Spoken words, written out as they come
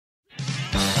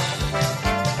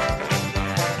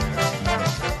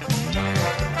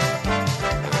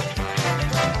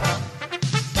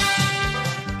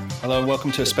Hello and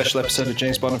welcome to a special episode of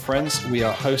James Bond and Friends. We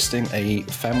are hosting a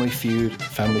Family Feud,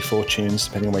 Family Fortunes,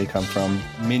 depending on where you come from,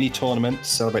 mini tournament to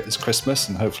celebrate this Christmas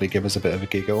and hopefully give us a bit of a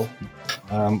giggle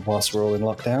whilst we're all in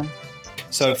lockdown.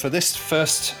 So for this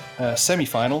first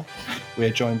semi-final, we're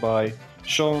joined by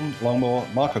Sean Longmore,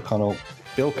 Mark O'Connell,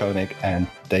 Bill Koenig and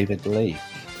David Lee.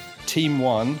 Team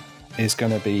 1 is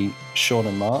going to be Sean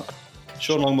and Mark.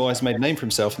 Sean Longmore has made a name for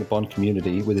himself in the Bond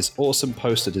community with his awesome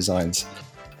poster designs.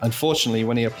 Unfortunately,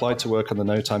 when he applied to work on the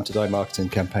No Time to Die marketing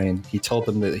campaign, he told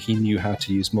them that he knew how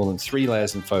to use more than 3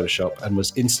 layers in Photoshop and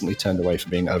was instantly turned away for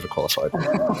being overqualified.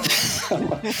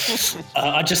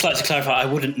 I'd just like to clarify, I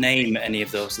wouldn't name any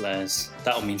of those layers.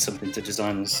 That'll mean something to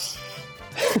designers.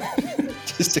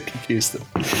 Just to confuse them.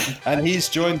 And he's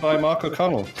joined by Mark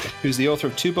O'Connell, who's the author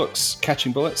of 2 books,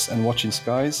 Catching Bullets and Watching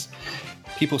Skies.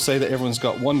 People say that everyone's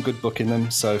got one good book in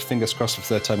them, so fingers crossed for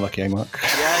third time lucky, eh, Mark?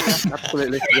 Yeah,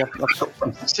 absolutely. Yeah,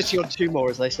 I'm sitting on 2 more,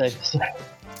 as they say.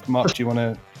 Mark, do you want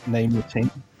to name your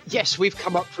team? Yes, we've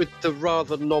come up with the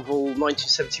rather novel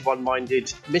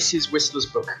 1971-minded Mrs. Whistler's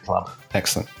Book Club.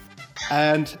 Excellent.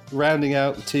 And rounding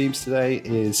out the teams today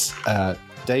is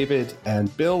David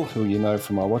and Bill, who you know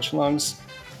from our watch-alongs.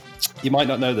 You might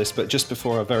not know this, but just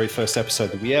before our very first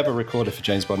episode that we ever recorded for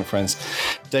James Bond and Friends,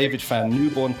 David found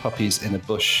newborn puppies in a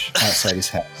bush outside his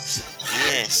house.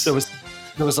 Yes. There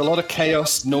was a lot of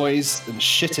chaos, noise, and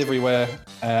shit everywhere.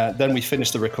 Then we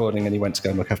finished the recording and he went to go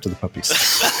and look after the puppies.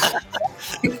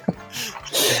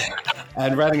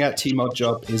 And rounding out Team Odd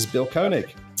Job is Bill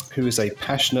Koenig, who is a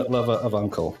passionate lover of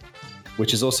Uncle,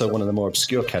 which is also one of the more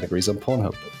obscure categories on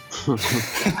Pornhub.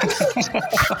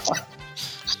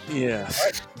 Yeah,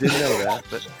 didn't know that,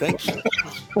 but thank you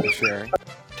for sharing.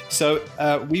 So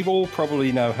we all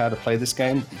probably know how to play this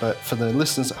game, but for the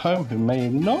listeners at home who may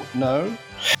not know,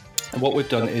 what we've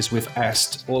done is we've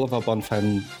asked all of our Bond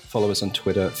fan followers on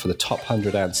Twitter for the top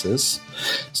 100 answers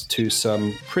to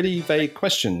some pretty vague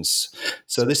questions.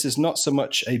 So this is not so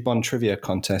much a Bond trivia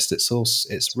contest.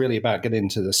 It's really about getting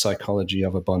into the psychology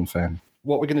of a Bond fan.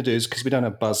 What we're going to do is, because we don't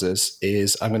have buzzers,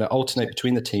 is I'm going to alternate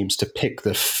between the teams to pick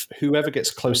whoever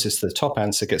gets closest to the top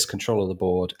answer gets control of the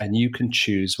board, and you can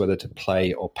choose whether to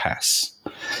play or pass.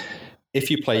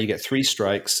 If you play, you get 3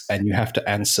 strikes, and you have to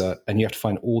answer, and you have to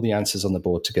find all the answers on the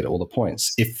board to get all the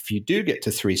points. If you do get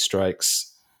to 3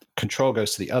 strikes, control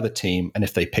goes to the other team, and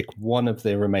if they pick one of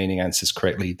their remaining answers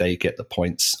correctly, they get the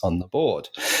points on the board.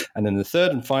 And then the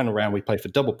third and final round, we play for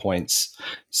double points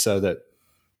so that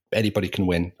anybody can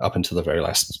win up until the very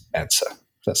last answer.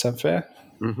 Does that sound fair?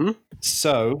 Mm-hmm.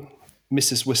 So,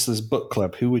 Mrs. Whistler's Book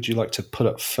Club, who would you like to put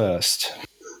up first?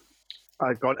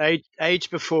 I've got age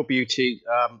before beauty.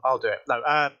 I'll do it.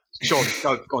 No, Sean,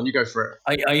 go on, you go for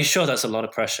Are you sure that's a lot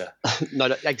of pressure? it. No,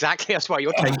 exactly. That's why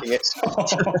you're taking it.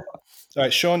 All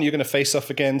right, Sean, you're going to face off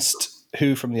against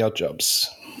who from the Odd Jobs?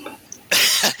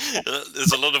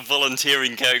 There's a lot of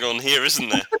volunteering going on here, isn't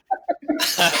there?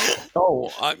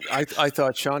 Oh, I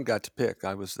thought Sean got to pick.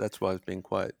 That's why I was being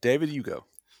quiet. David, you go.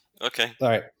 Okay. All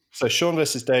right. So Sean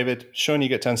versus David. Sean, you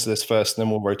get to answer this first, and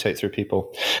then we'll rotate through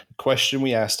people. The question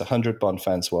we asked 100 Bond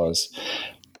fans was,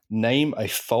 name a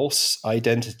false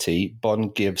identity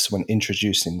Bond gives when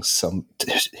introducing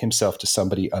himself to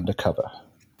somebody undercover.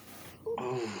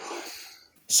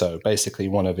 So basically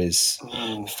one of his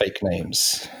fake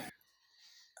names.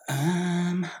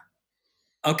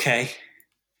 Okay.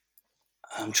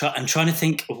 I'm trying to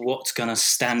think of what's going to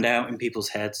stand out in people's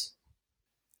heads.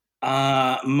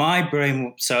 My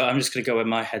brain... So I'm just going to go where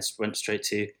my head went straight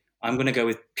to. I'm going to go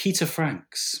with Peter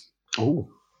Franks. Oh,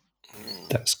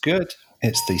 that's good.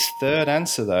 It's the third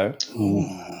answer, though,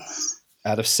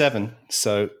 out of 7.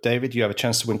 So, David, you have a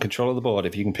chance to win control of the board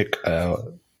if you can pick a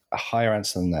higher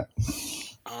answer than that.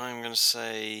 I'm going to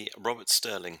say Robert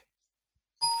Sterling.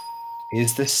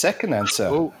 Is the second answer.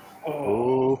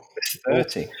 Oh.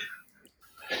 30.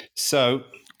 So,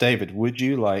 David, would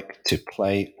you like to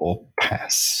play or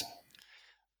pass?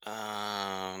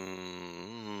 Oh,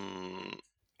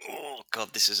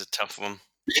 God, this is a tough one.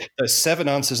 There's 7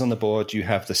 answers on the board. You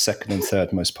have the second and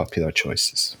third most popular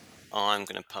choices. I'm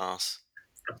going to pass.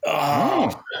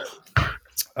 Oh.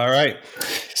 All right.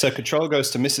 So control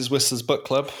goes to Mrs. Whistler's Book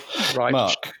Club. Right.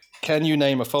 Mark, can you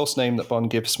name a false name that Bond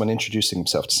gives when introducing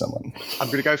himself to someone? I'm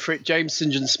going to go for it. James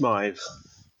St. John Smythe.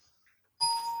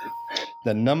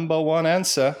 The number one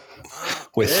answer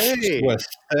with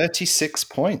 36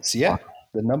 points. Yeah,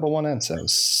 the number one answer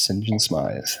was St. John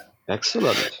Smythe.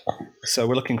 Excellent. So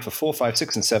we're looking for 4, 5,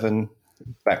 6, and 7.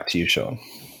 Back to you, Sean.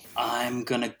 I'm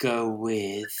going to go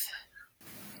with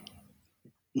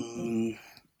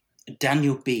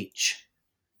Daniel Beach.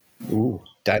 Ooh,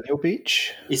 Daniel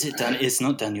Beach? Is it It's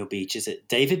not Daniel Beach, is it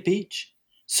David Beach?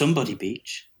 Somebody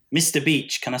Beach. Mr.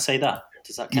 Beach, can I say that?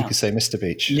 Does that You count? can say Mr.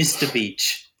 Beach. Mr.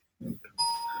 Beach.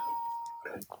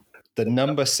 The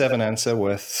number 7 answer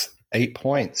worth 8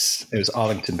 points. It was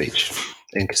Arlington Beach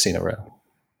in Casino Row.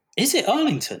 Is it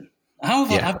Arlington? How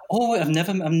have Yeah. I've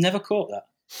never caught that.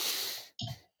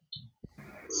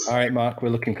 All right, Mark, we're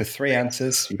looking for 3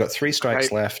 answers. You've got 3 strikes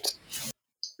Okay. left.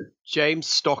 James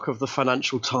Stock of the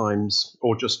Financial Times,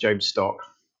 or just James Stock?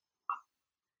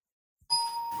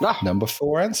 No. Number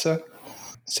 4 answer.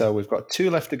 So we've got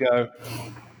 2 left to go.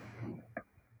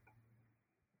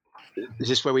 Is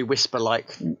this where we whisper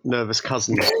like nervous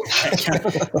cousins?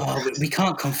 We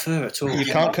can't confer at all. You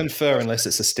can't confer unless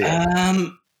it's a steal.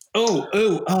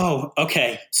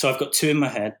 Okay. So I've got 2 in my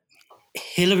head.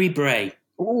 Hilary Bray.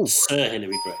 Ooh. Sir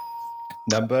Hilary Bray.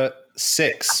 Number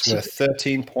 6 worth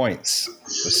 13 points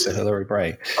was Sir Hilary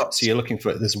Bray. So you're looking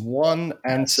for, there's 1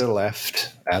 answer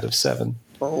left out of 7.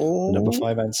 Oh. The number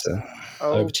 5 answer.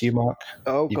 Over to you, Mark.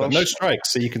 Oh, You've got no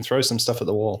strikes, so you can throw some stuff at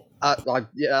the wall.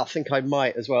 I think I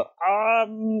might as well.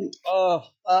 I'm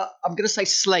going to say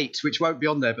Slate, which won't be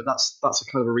on there, but that's a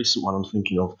kind of a recent one I'm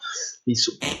thinking of.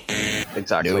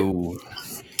 Exactly. No.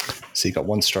 So you got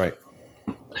 1 strike.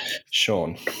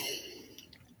 Sean.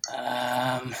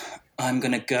 I'm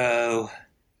going to go...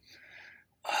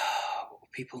 what will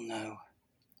people know?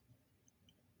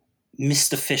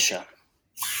 Mr. Fisher.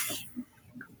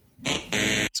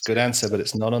 It's a good answer, but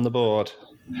it's not on the board.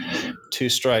 2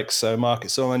 strikes, so Mark,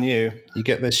 it's all on you. You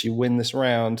get this, you win this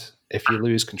round. If you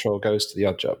lose, control goes to the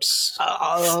odd jobs.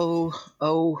 I'm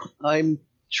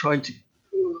trying to...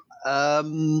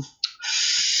 I'm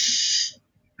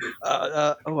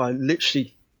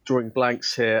literally drawing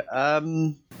blanks here.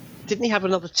 Didn't he have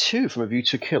another 2 from A View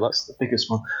to a Kill? That's the biggest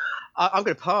one. I'm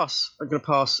going to pass.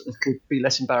 It could be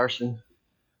less embarrassing.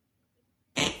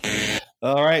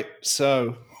 All right,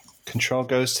 so control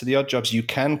goes to the odd jobs. You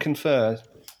can confer,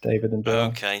 David and Bill.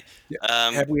 Okay.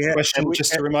 Have we had, Question, have we,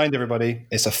 just to remind everybody,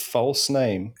 it's a false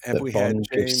name. have that we had Bond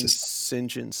gives James to-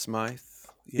 St. John Smythe?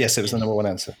 Yes, it was the number 1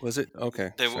 answer. Was it?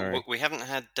 Okay. Sorry. we haven't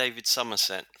had David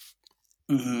Somerset,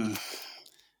 Mm.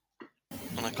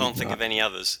 and I can't think of any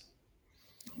others.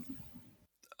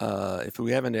 If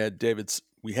we haven't had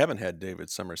David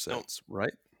Somerset's,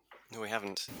 right? No, we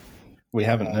haven't. We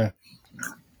haven't, no.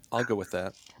 I'll go with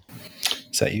that.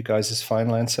 Is that you guys'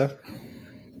 final answer?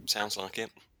 Sounds like it.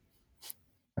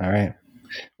 All right.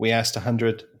 We asked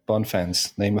 100 Bond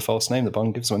fans, name a false name that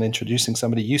Bond gives when introducing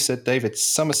somebody. You said David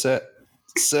Somerset.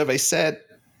 Survey said...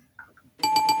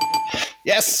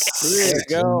 Yes! There you It's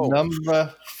go.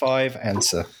 Number 5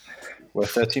 answer.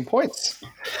 Worth 13 points.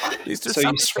 Mr. So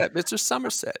you Somerset, Mr.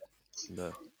 Somerset,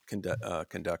 the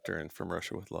conductor in From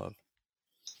Russia with Love.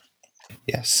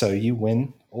 Yes, so you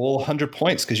win all 100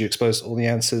 points because you exposed all the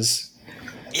answers.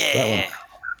 Yeah.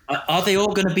 Are they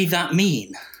all going to be that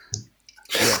mean?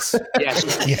 Yes.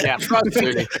 Yes. Yeah.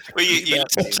 Absolutely. Well, you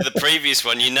listened to the previous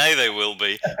one. You know they will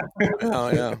be.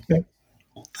 Oh,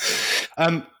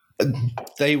 yeah.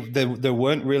 There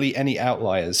weren't really any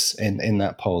outliers in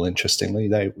that poll. Interestingly,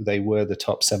 they were the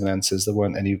top 7 answers. There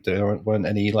weren't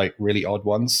any like really odd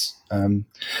ones.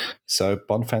 So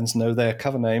Bond fans know their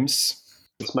cover names.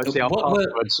 It's mostly our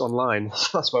passwords online.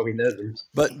 That's why we know them.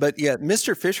 But yeah,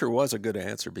 Mr. Fisher was a good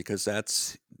answer because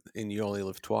that's in You Only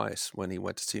Live Twice when he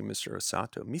went to see Mr.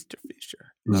 Osato. Mr.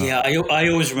 Fisher. Yeah, I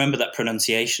always remember that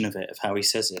pronunciation of it, of how he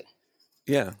says it.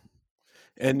 Yeah.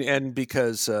 And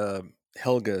because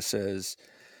Helga says,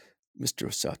 Mr.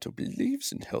 Osato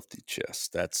believes in healthy chests.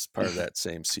 That's part of that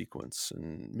same sequence.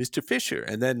 And Mr. Fisher.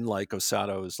 And then like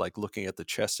Osato is like looking at the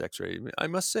chest x-ray. I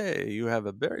must say, you have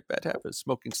a very bad habit of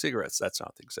smoking cigarettes. That's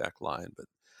not the exact line, but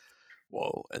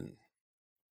whoa. And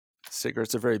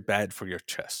cigarettes are very bad for your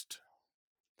chest,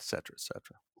 et cetera, et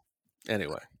cetera.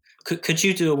 Anyway. Could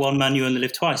you do a one man You Only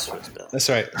Live Twice for us, Bill? That's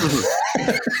right.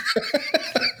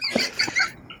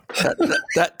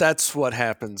 That's what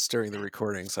happens during the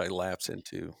recordings. I lapse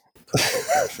into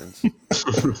impressions.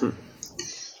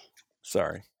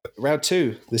 Sorry. Round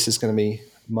 2. This is going to be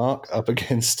Mark up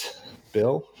against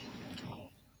Bill.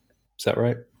 Is that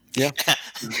right? Yeah.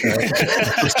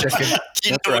 Just checking. Do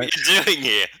you know what you're doing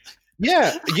here?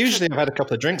 Yeah, usually I've had a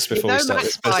couple of drinks before we start.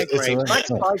 Max Bygrave. Max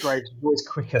Bygrave is always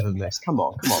quicker than this. Come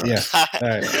on. Yeah. All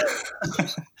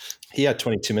right. He had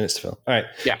 22 minutes to fill. All right.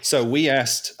 Yeah. So we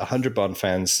asked 100 Bond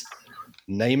fans,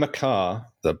 name a car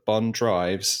that Bond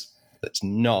drives that's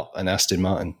not an Aston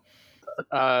Martin.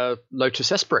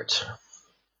 Lotus Esprit.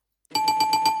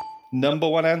 Number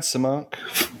 1 answer, Mark.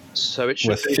 So it should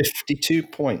With be. 52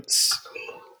 points.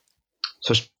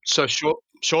 So Sean,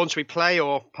 should we play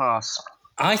or pass?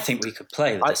 I think we could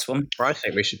play with this one. I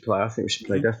think we should play.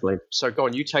 Definitely. So go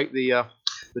on. You take the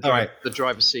All right. the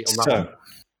driver's seat on that So, one.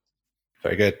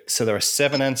 very good. So there are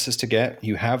 7 answers to get.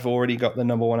 You have already got the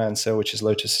number 1 answer, which is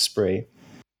Lotus Esprit.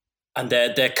 And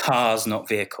they're cars, not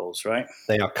vehicles, right?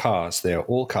 They are cars. They are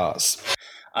all cars.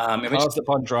 In which, Cars that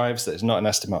Bond drives that is not an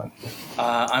Aston Martin.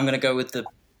 I'm going to go with the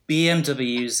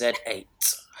BMW Z8.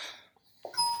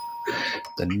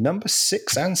 The number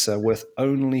 6 answer worth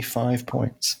only 5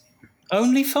 points.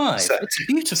 Only 5. So- It's a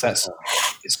beautiful.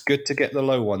 It's good to get the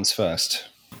low ones first.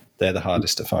 They're the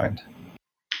hardest to find.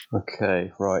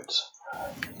 Okay, right.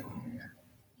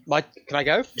 Can I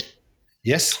go?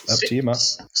 Yes, up to you, Mark.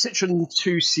 Citroen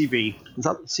 2CV. Is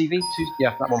that CV?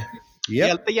 Yeah, that one.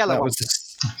 Yep, the yellow that one.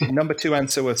 was the number 2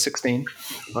 answer worth 16.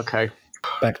 Okay,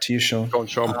 Back to you, Sean. go on,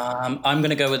 Sean. I'm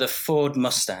going to go with a Ford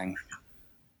Mustang.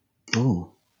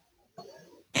 Ooh.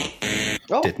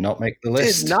 Oh, Did not make the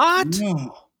list. did not?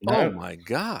 No. No. Oh my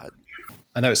God.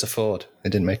 I know it's a Ford.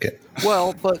 It didn't make it.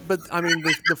 Well, but I mean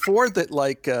the Ford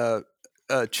that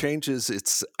changes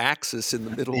its axis in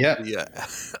the middle Yep. of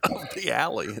the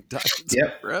alley and dies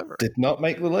Yep. forever. Did not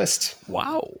make the list.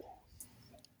 Wow.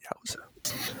 Yowza.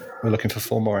 We're looking for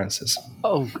 4 more answers.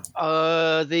 Oh,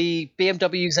 the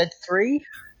BMW Z3.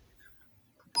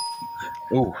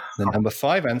 Ooh, the number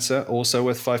 5 answer also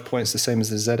worth 5 points, the same as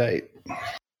the Z8.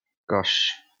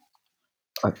 Gosh.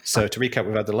 So to recap,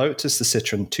 we've had the Lotus, the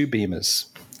Citroen, 2 Beamers,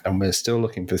 and we're still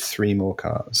looking for 3 more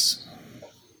cars.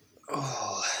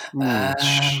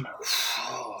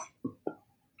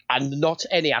 And not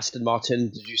any Aston Martin,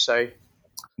 did you say?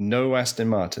 No Aston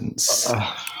Martins.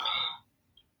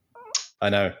 I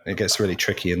know, it gets really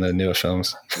tricky in the newer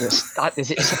films.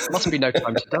 It must be No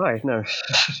Time to Die. No. It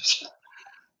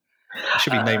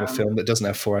should be name a film that doesn't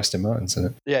have 4 Aston Martins in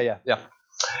it. Yeah.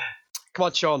 Come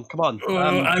on, Sean. Come on.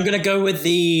 I'm going to go with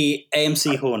the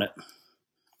AMC Hornet.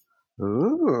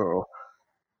 Ooh.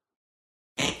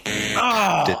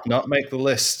 Did not make the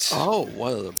list. Oh,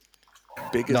 one of the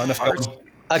biggest Not enough parts.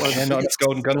 golden, yeah, not enough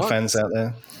Golden Gun fans out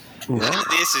there.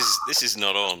 This is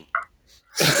not on.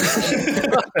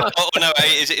 Oh no,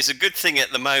 it's a good thing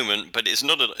at the moment, but it's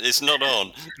not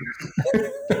on.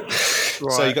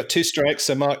 So you got 2 strikes.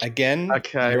 So Mark, again,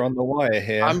 Okay. you're on the wire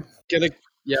here. I'm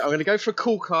gonna go for a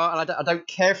cool car, and I don't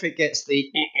care if it gets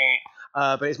the,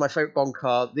 but it's my favourite Bond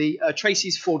car, the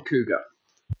Tracy's Ford Cougar.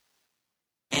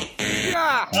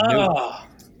 Oh.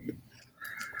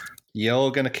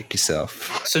 You're going to kick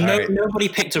yourself. So All right. nobody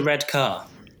picked a red car.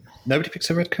 Nobody picks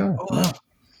a red car. No.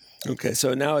 Okay,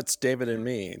 so now it's David and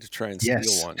me to try and steal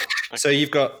Yes. one. So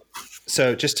you've got,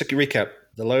 so just to recap,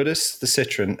 the Lotus, the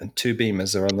Citroen, and 2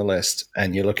 Beamers are on the list,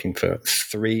 and you're looking for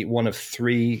one of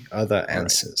 3 other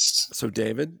answers. So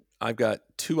David, I've got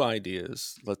 2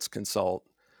 ideas. Let's consult.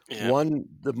 Yeah. One,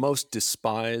 the most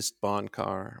despised Bond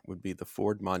car would be the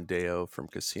Ford Mondeo from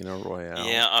Casino Royale.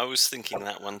 Yeah, I was thinking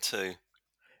that one too.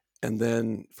 And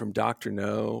then from Dr.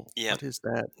 No, Yeah. what is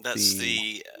that? That's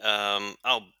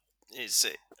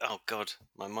oh god,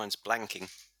 my mind's blanking.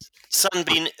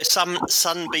 Sunbeam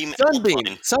Sunbeam.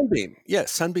 Alpine. Sunbeam.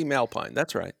 Yes, Sunbeam Alpine.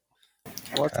 That's right.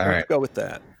 Let's right. go with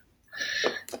that.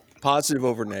 Positive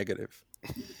over negative.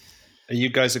 Are you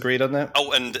guys agreed on that?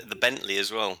 Oh, and the Bentley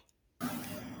as well.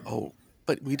 Oh,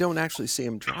 but we don't actually see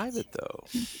him drive it though.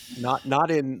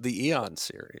 Not in the Eon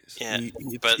series. Yeah,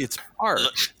 it's, it's part.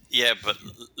 Yeah, but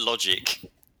logic.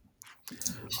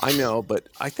 I know, but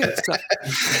I think.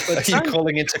 Are you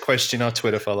calling into question our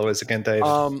Twitter followers again, Dave?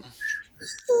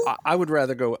 I would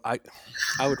rather go. I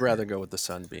would rather go with the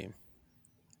Sunbeam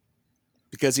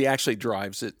because he actually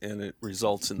drives it, and it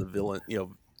results in the villain,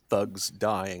 thugs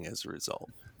dying as a result.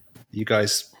 You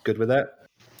guys good with that?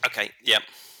 Okay, yeah.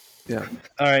 Yeah.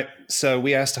 All right. So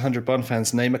we asked 100 Bond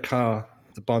fans, name a car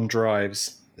the Bond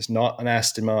drives. It's not an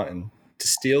Aston Martin. To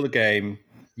steal the game,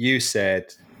 you said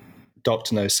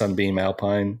Dr. No Sunbeam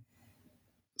Alpine.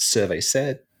 Survey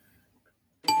said.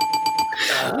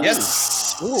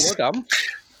 Yes. Oh, well done.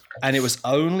 And it was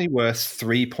only worth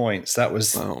 3 points. That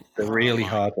was Wow. the really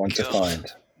hard one to God. find.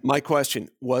 My question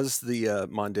was the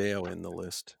Mondeo in the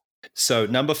list. So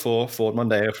number 4, Ford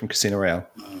Mondeo from Casino Royale.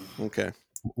 Okay.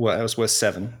 Well, that was worth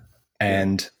 7.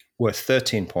 And worth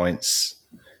 13 points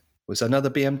was another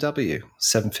BMW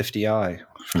 750i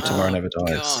from Tomorrow Never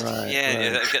Dies. God,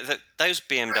 Right, those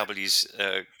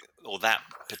BMWs, or that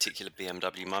particular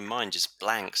BMW, my mind just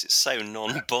blanks. It's so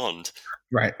non-Bond.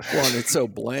 Right. Well, and it's so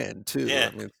bland too.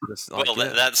 Yeah. I mean, it's Well,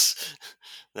 like, that's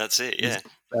it. Yeah.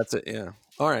 that's it. Yeah.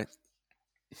 All right.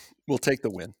 We'll take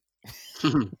the win.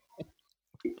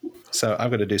 So I'm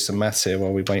going to do some maths here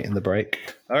while we wait in the break.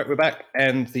 All right, we're back.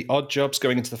 And the odd jobs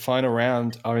going into the final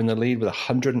round are in the lead with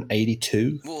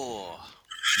 182. Whoa.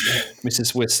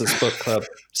 Mrs. Whistler's Book Club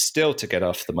still to get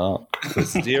off the mark with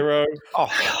 0.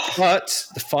 But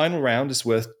the final round is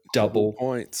worth double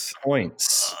points.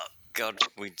 Oh, God,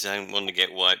 we don't want to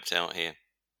get wiped out here.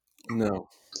 No.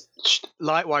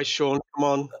 Likewise, Sean. Come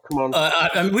on.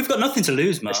 I mean, we've got nothing to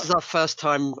lose, Mark. This is our first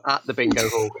time at the bingo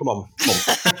hall. Come on.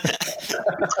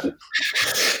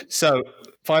 So,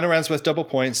 final round's worth double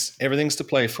points. Everything's to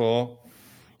play for.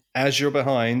 As you're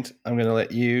behind, I'm going to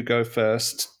let you go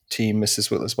first, Team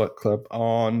Mrs. Whistler's Book Club,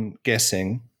 on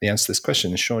guessing the answer to this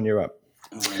question. Sean, you're up.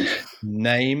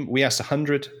 We asked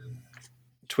 100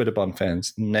 Twitter Bond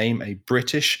fans, name a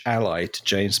British ally to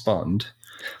James Bond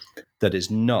that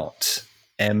is not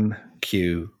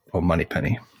MQ or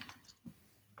Moneypenny.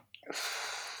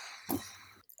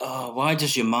 Oh, why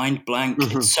does your mind blank?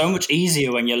 It's so much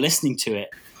easier when you're listening to it.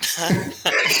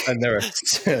 And there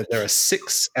are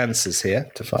 6 answers here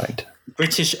to find.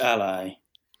 British ally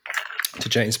to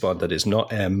James Bond that is not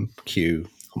MQ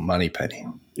or Moneypenny.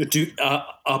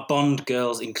 Are Bond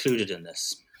girls included in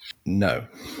this? No.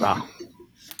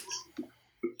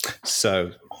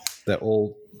 So they're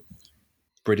all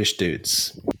British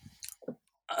dudes.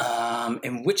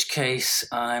 In which case,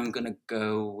 I'm going to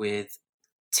go with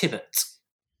Tibbet.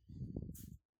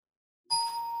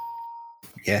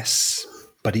 Yes,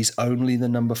 but he's only the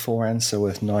number 4 answer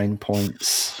with 9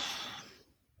 points.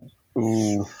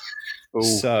 Ooh.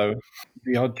 So,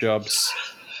 the odd jobs,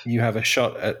 you have a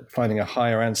shot at finding a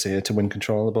higher answer here to win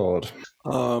control of the board.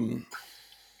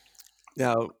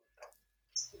 Now,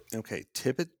 okay,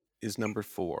 Tibbet is number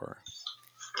 4.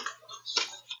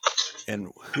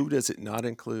 And who does it not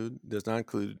include? Does not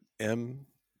include M,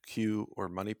 Q, or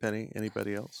Moneypenny?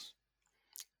 Anybody else?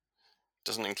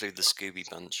 Doesn't include the Scooby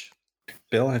Bunch.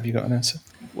 Bill, have you got an answer?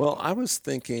 Well, I was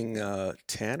thinking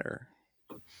Tanner.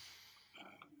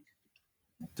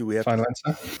 Do we have final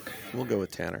answer? We'll go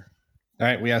with Tanner. All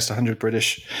right, we asked 100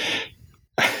 British.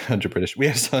 We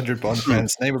asked 100 Bond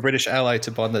fans. Name a British ally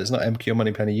to Bond that is not MQ or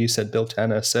Moneypenny. You said Bill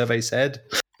Tanner. Survey said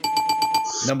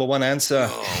number 1 answer.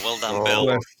 Oh, well done,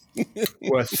 Bill.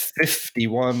 Worth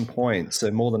 51 points. So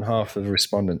more than half of the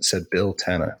respondents said Bill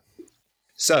Tanner.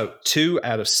 So 2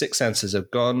 out of 6 answers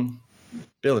have gone.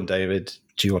 Bill and David,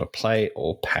 do you want to play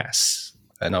or pass?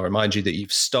 And I'll remind you that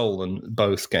you've stolen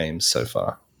both games so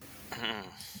far.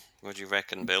 What do you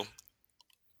reckon, Bill?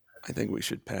 I think we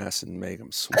should pass and make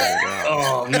them sweat it out.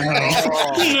 Oh, no.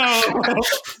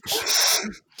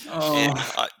 No. Yeah,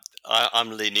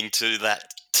 I'm leaning to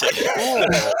that too.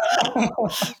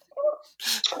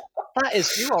 That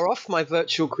is, you are off my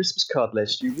virtual Christmas card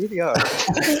list. You really are.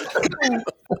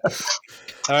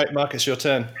 All right, Marcus, your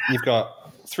turn. You've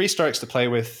got 3 strikes to play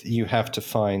with. You have to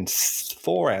find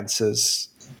 4 answers.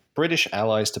 British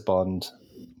allies to Bond.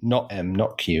 Not M,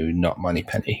 not Q, not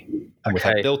Moneypenny. And we've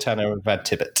had Bill Tanner and we've had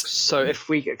Tibbet. So if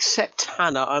we accept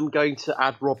Tanner, I'm going to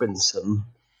add Robinson.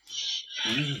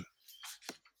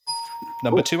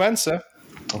 Number 2 answer.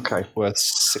 Okay. Worth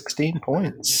 16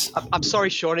 points. I'm sorry,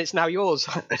 Sean, it's now yours.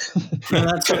 No,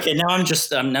 that's okay. Now I'm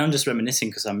just reminiscing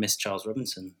because I miss Charles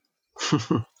Robinson.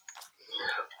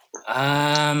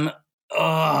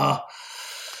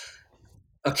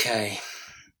 Okay.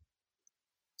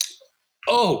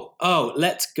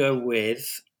 Let's go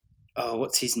with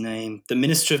what's his name? The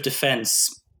Minister of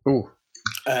Defence. Ooh.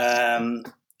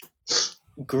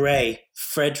 Grey.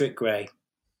 Frederick Grey.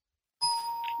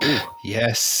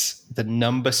 Yes, the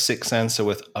number 6 answer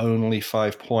with only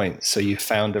 5 points. So you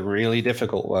found a really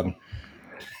difficult one.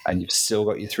 And you've still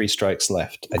got your 3 strikes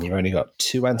left. And you've only got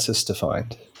 2 answers to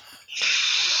find.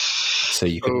 So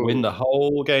you can win the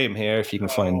whole game here if you can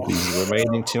find the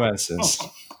remaining 2 answers.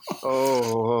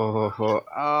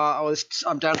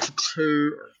 I'm down to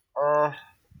 2.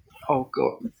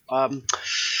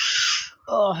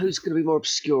 Who's going to be more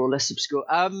obscure or less obscure?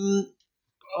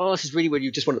 This is really when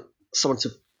you just want someone to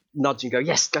nudge and go,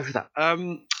 yes, go for that.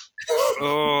 I'm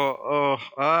going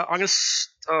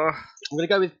to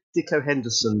go with Dicko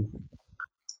Henderson.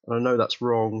 I know that's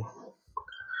wrong.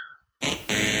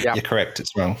 Yeah. You're correct.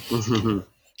 It's wrong.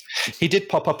 He did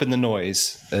pop up in the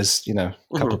noise. There's, a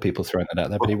couple of people throwing that out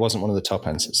there, but he wasn't one of the top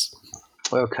answers.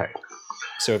 Okay.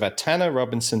 So we've had Tanner,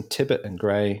 Robinson, Tibbet, and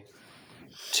Gray.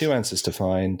 2 answers to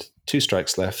find. 2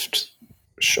 strikes left.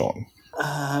 Sean.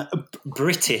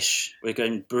 British. We're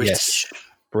going British. Yes,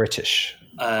 British.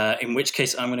 In which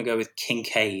case, I'm going to go with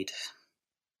Kincaid.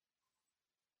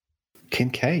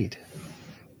 Kincaid.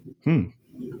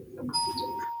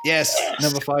 Yes,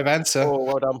 number 5 answer. Oh,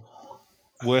 well done.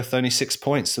 Worth only 6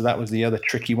 points, so that was the other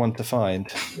tricky one to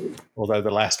find. Although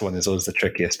the last one is always the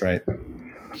trickiest, right?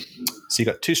 So you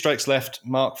got 2 strikes left.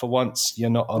 Mark, for once, you're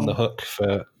not on the hook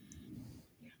for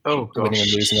Oh winning and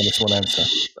gosh. losing on this one answer.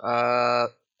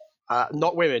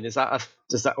 Not women. Is that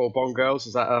or Bond girls?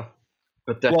 Is that a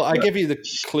definite? Well, I give you the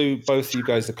clue, both you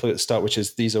guys, the clue at the start, which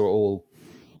is these are all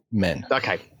men.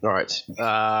 Okay. All right.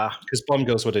 Because Bond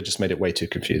girls would have just made it way too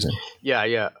confusing.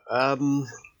 Yeah.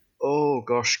 Oh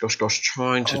gosh.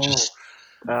 Trying to just.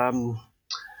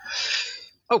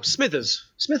 Oh, Smithers.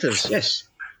 Yes.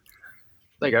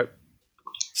 There you go.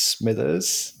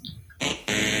 Smithers.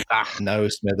 Ah. No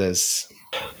Smithers.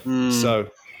 So,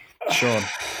 Sean,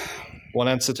 one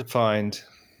answer to find.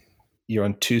 You're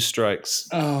on 2 strikes.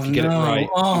 Oh, if you get it right,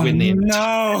 you win the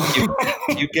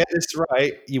you get this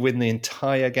right, you win the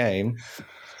entire game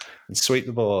and sweep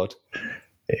the board.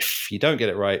 If you don't get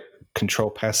it right, control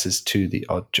passes to the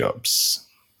odd jobs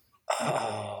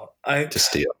to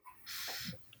steal.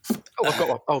 Oh, I've got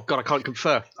one. Oh god, I can't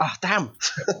confer. Ah, damn.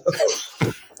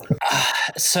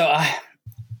 So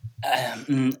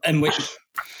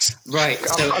right.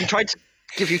 So I'm trying to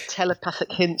give you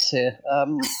telepathic hints here.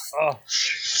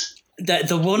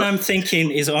 the one I'm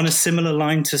thinking is on a similar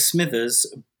line to Smithers,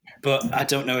 but I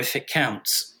don't know if it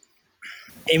counts.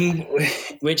 In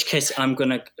which case, I'm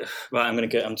gonna do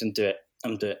it.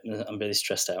 I'm really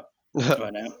stressed out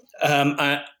right now.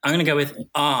 I'm gonna go with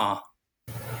R.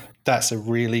 That's a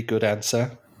really good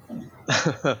answer.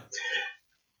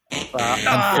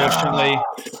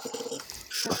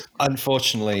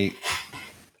 Unfortunately,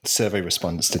 survey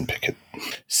respondents didn't pick it.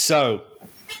 So,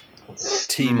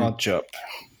 Team Odd Job.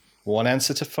 One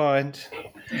answer to find.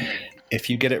 If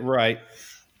you get it right,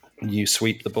 you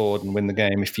sweep the board and win the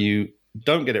game. If you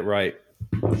don't get it right,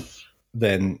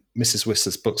 then Mrs.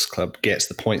 Whistler's Books Club gets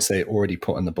the points they already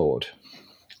put on the board.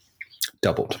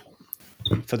 Doubled.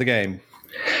 For the game,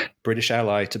 British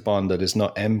ally to Bond that is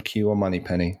not MQ or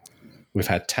Moneypenny. We've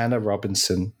had Tanner,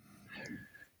 Robinson,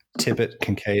 Tibbet,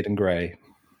 Kincaid, and Gray.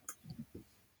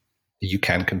 You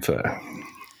can confer.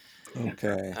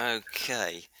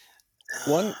 Okay.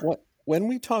 When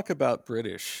we talk about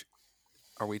British,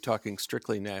 are we talking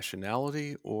strictly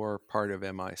nationality or part of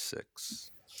MI6?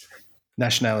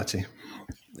 Nationality.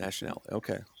 Nationality.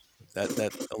 Okay.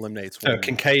 That eliminates one.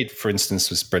 Kincaid, for instance,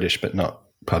 was British, but not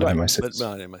part of MI6. But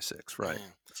not MI6, right.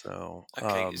 So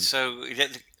so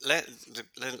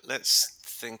let's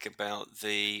think about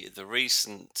the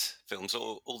recent films,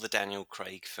 all the Daniel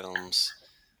Craig films.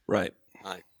 Right.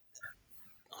 Like,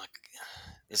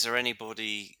 is there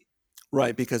anybody?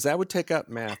 Right, because that would take out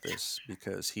Mathis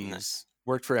because he's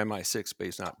worked for MI6, but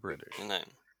he's not British. No.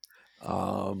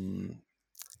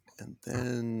 And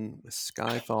then with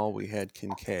Skyfall, we had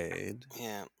Kincaid.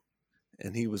 Yeah.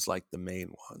 And he was like the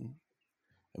main one.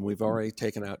 And we've already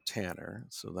taken out Tanner,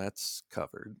 so that's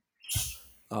covered.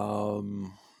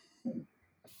 And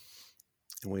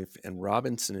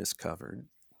Robinson is covered.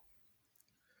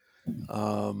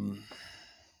 Now,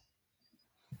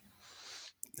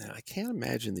 I can't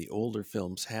imagine the older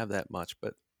films have that much,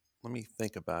 but let me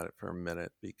think about it for a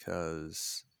minute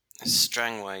because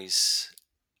Strangways.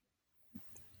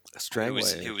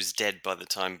 Strangway, who was dead by the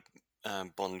time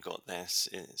Bond got there.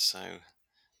 So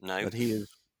no,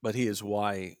 but he is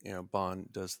why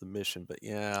Bond does the mission. But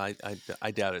yeah,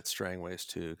 I doubt it's Strangways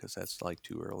too because that's like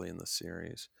too early in the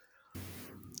series.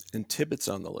 And Tibbet's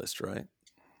on the list, right?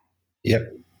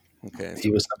 Yep. Okay. He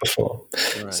was number 4.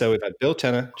 Right. So we've had Bill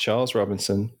Tanner, Charles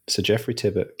Robinson, Sir Geoffrey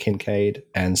Tibbet, Kincaid,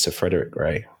 and Sir Frederick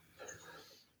Gray.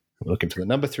 We're looking for the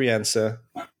number 3 answer.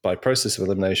 By process of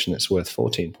elimination, it's worth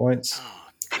 14 points. Oh,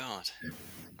 God.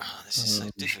 Oh, this is so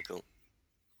difficult.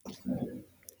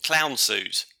 Clown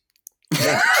suit.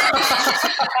 That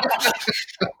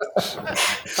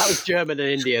was German and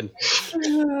Indian.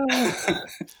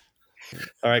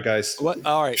 All right, guys.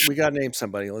 All right, we got to name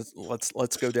somebody.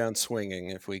 Let's go down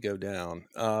swinging. If we go down,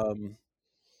 who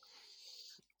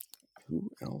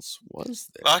else was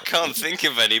there? I can't think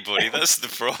of anybody. That's the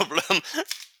problem.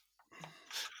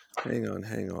 Hang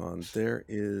on. There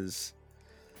is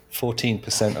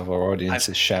 14% of our audience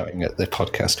is shouting at the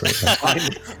podcast right now.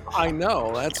 I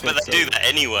know that's. But they do that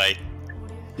anyway.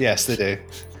 Yes, they do.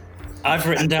 I've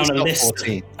written down a list.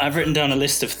 14. I've written down a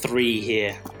list of 3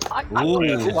 here. I've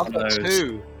got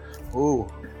 2. Ooh.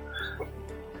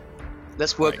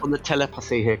 Let's work on the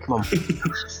telepathy here. Come on.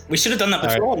 We should have done that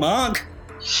before, Mark.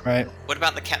 Right. What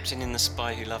about the captain in The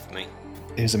Spy Who Loved Me?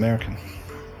 He was American.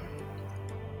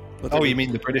 You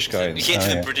mean the British guy?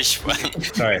 Yeah, the British one.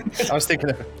 Sorry. I was thinking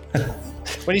of...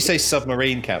 When you say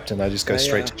submarine captain, I just go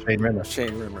straight to Shane Rimmer.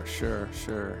 Shane Rimmer, sure.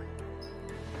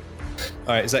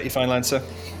 All right, is that your final answer?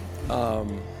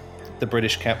 The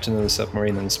British captain of the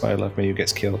submarine in The Spy Who Loved Me who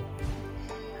gets killed.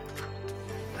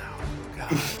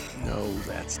 No,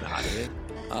 that's not it.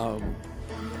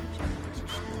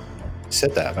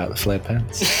 said that about the flared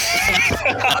pants.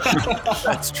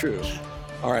 That's true.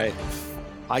 All right.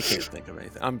 I can't think of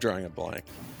anything. I'm drawing a blank.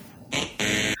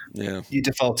 Yeah. You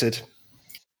defaulted.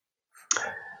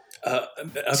 Okay.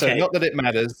 So not that it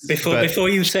matters. Before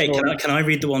you say, can I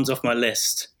read the ones off my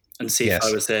list and see if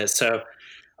I was there? So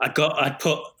I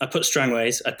put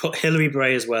Strangways. I put Hillary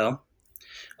Bray as well.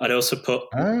 I'd also put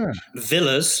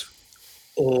Villas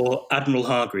or Admiral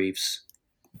Hargreaves.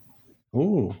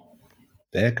 Ooh,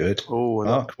 they're good. Oh,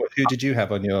 Mark, who did you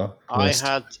have on your list?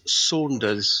 I had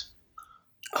Saunders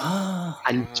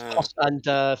and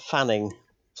Fanning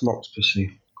from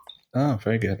Octopussy. Oh,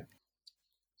 very good.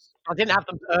 I didn't have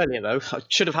them earlier, though. I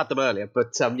should have had them earlier,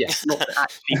 but not that it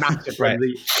actually mattered when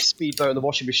the speedboat and the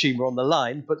washing machine were on the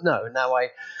line. But no, now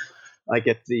I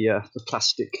get the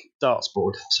plastic darts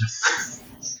board.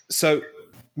 So,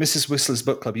 Mrs. Whistler's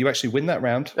Book Club, you actually win that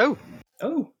round.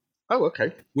 Oh,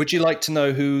 okay. Would you like to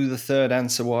know who the third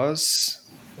answer was?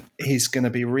 He's going to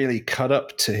be really cut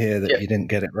up to hear that you didn't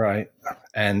get it right,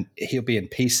 and he'll be in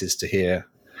pieces to hear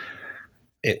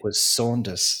it was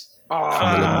Saunders.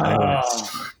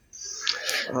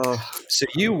 So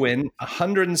you win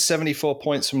 174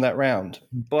 points from that round,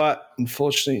 but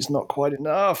unfortunately it's not quite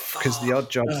enough because the odd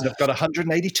jobs have got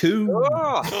 182.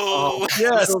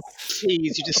 Yes.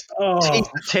 Tease. You just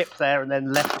teased the tip there and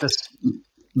then left us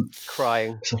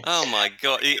crying. Oh my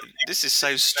God, this is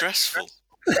so stressful.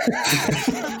 All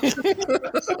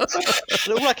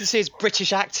I can see is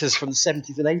British actors from the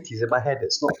 70s and 80s in my head.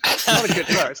 It's not a good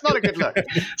look. It's not a good look.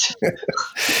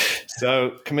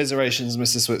 So, commiserations,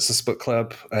 Mrs. Whistler's Book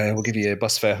Club. We'll give you a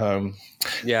bus fare home.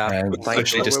 Yeah,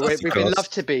 thank you. We've been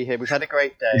loved to be here. We've had a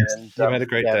great day. Yes, and we've had a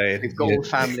great day. We've got all the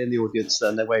family in the audience,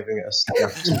 and they're waving at us.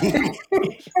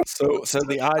 So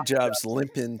the odd jobs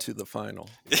limp into the final.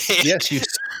 Yes,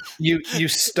 you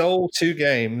stole 2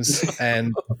 games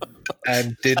and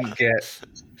didn't get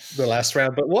the last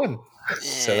round, but won. Yeah.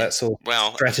 So that's all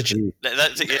strategy.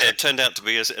 It turned out to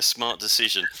be a smart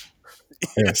decision.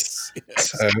 Yes.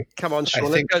 So, come on, Sean.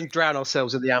 Let's go and drown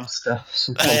ourselves in the Amster.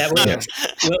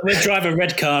 We'll drive a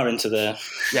red car into there.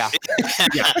 Yeah.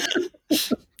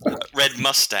 Red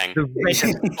Mustang. The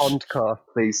red Bond car,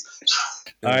 please.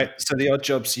 All right. So the odd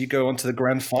jobs, you go on to the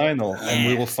grand final, and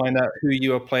we will find out who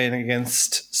you are playing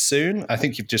against soon. I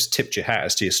think you've just tipped your hat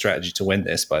as to your strategy to win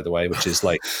this, by the way, which is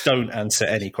like don't answer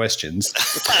any questions.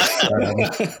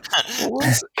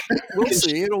 We'll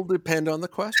see. It'll depend on the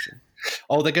question.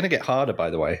 Oh, they're going to get harder, by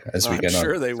the way, as we get on.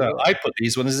 Sure they will. I put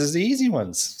these ones as the easy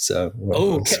ones. So,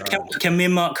 can me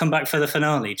and Mark come back for the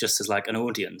finale just as like an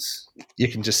audience? You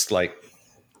can just like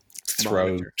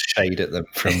throw shade at them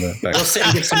from the back. We'll sit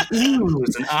and give some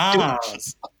oohs and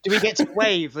ahs. Do we get to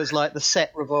wave as like the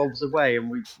set revolves away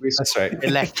and we're That's right.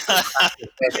 elect?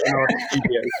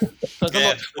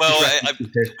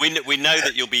 We know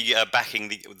that you'll be backing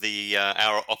the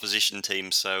our opposition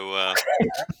team, so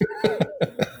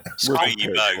screw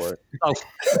you both.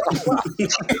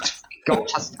 God,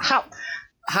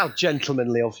 how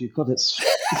gentlemanly of you! God, it's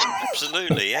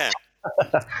absolutely, yeah.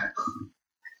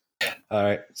 All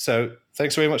right. So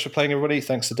thanks very much for playing, everybody.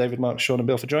 Thanks to David, Mark, Sean, and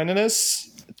Bill for joining us.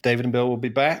 David and Bill will be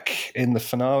back in the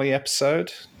finale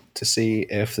episode to see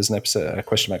if there's a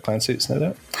question about clown suits, no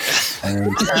doubt.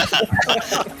 And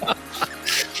a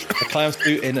clown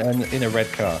suit in a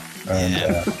red car.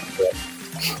 And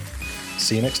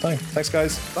see you next time. Thanks,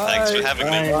 guys. Bye. Thanks for having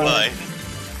me. Bye.